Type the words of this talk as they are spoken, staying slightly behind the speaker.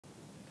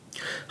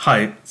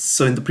Hi,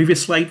 so in the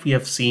previous slide, we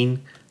have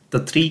seen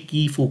the three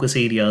key focus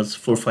areas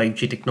for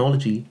 5G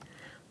technology,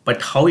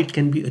 but how it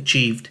can be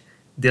achieved,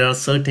 there are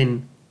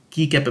certain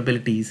key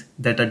capabilities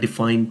that are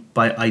defined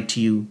by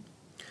ITU.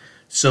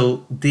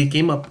 So they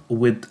came up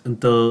with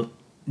the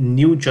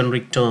new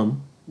generic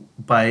term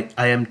by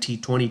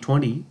IMT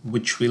 2020,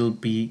 which will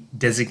be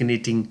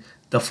designating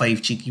the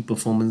 5G key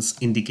performance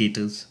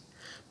indicators.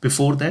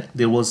 Before that,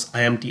 there was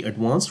IMT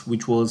Advanced,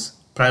 which was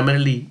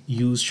primarily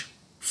used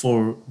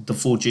for the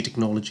 4G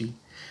technology.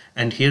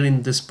 And here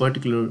in this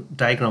particular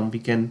diagram, we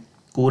can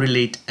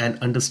correlate and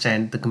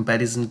understand the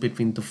comparison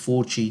between the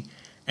 4G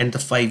and the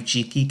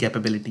 5G key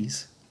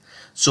capabilities.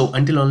 So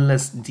until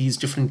unless these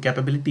different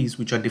capabilities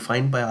which are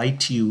defined by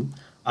ITU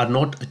are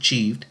not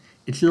achieved,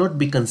 it will not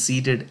be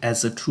considered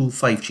as a true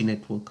 5G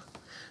network.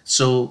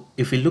 So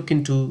if we look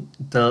into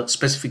the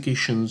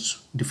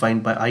specifications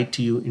defined by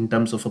ITU in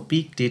terms of a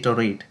peak data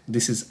rate,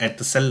 this is at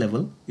the cell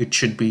level, it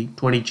should be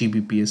 20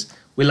 Gbps.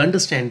 We'll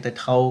understand that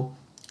how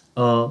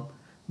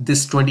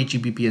this 20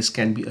 Gbps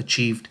can be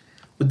achieved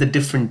with the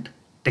different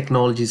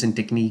technologies and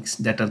techniques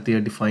that are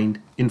there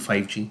defined in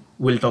 5G.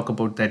 We'll talk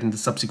about that in the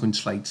subsequent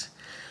slides.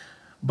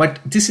 But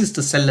this is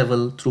the cell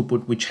level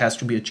throughput which has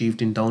to be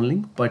achieved in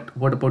downlink. But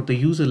what about the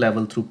user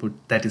level throughput,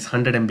 that is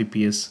 100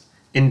 Mbps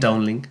in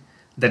downlink,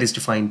 that is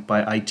defined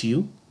by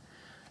ITU.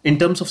 In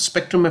terms of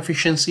spectrum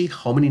efficiency,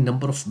 how many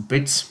number of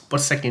bits per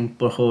second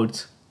per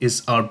hertz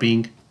are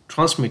being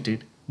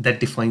transmitted, that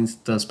defines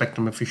the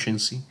spectrum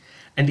efficiency.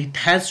 And it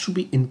has to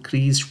be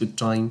increased with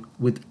time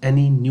with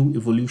any new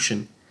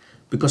evolution,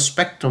 because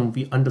spectrum,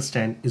 we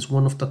understand, is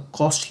one of the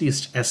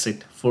costliest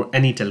asset for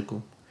any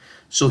telco.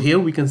 So here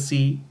we can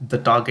see the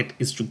target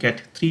is to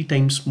get 3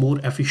 times more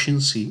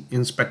efficiency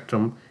in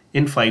spectrum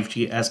in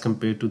 5G as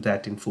compared to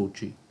that in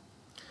 4G.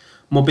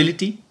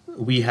 Mobility,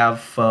 we have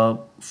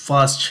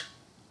fast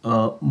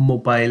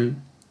mobile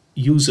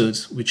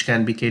users which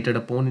can be catered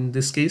upon. In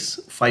this case,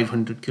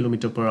 500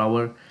 km per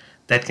hour,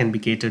 that can be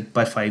catered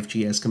by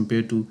 5G as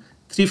compared to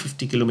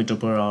 350 km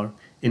per hour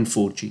in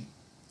 4G.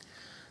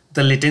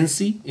 The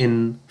latency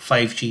in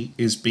 5G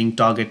is being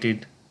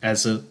targeted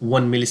as a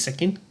 1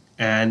 millisecond.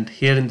 And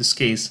here in this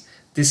case,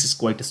 this is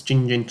quite a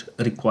stringent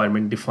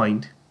requirement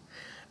defined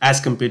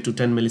as compared to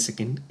 10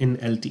 millisecond in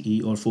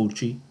LTE or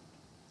 4G.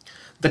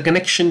 The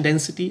connection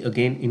density,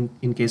 again,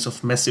 in case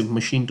of massive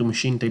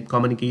machine-to-machine type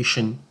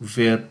communication,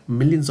 where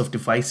millions of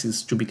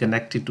devices to be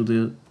connected to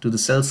the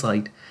cell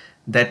site,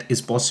 that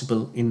is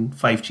possible in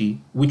 5G,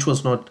 which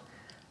was not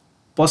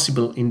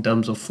possible in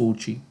terms of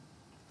 4G.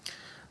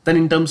 Then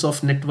in terms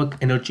of network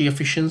energy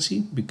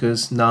efficiency,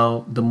 because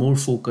now the more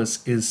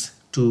focus is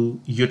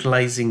to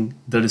utilizing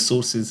the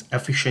resources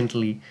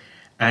efficiently,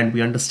 and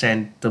we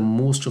understand the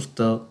most of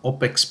the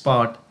OPEX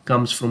part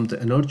comes from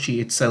the energy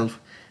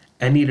itself.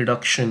 Any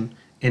reduction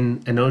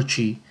in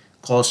energy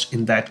cost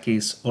in that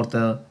case, or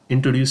the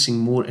introducing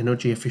more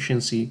energy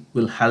efficiency,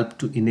 will help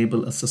to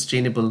enable a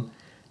sustainable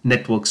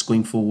networks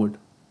going forward.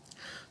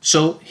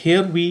 So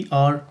here we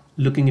are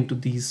looking into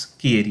these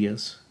key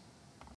areas.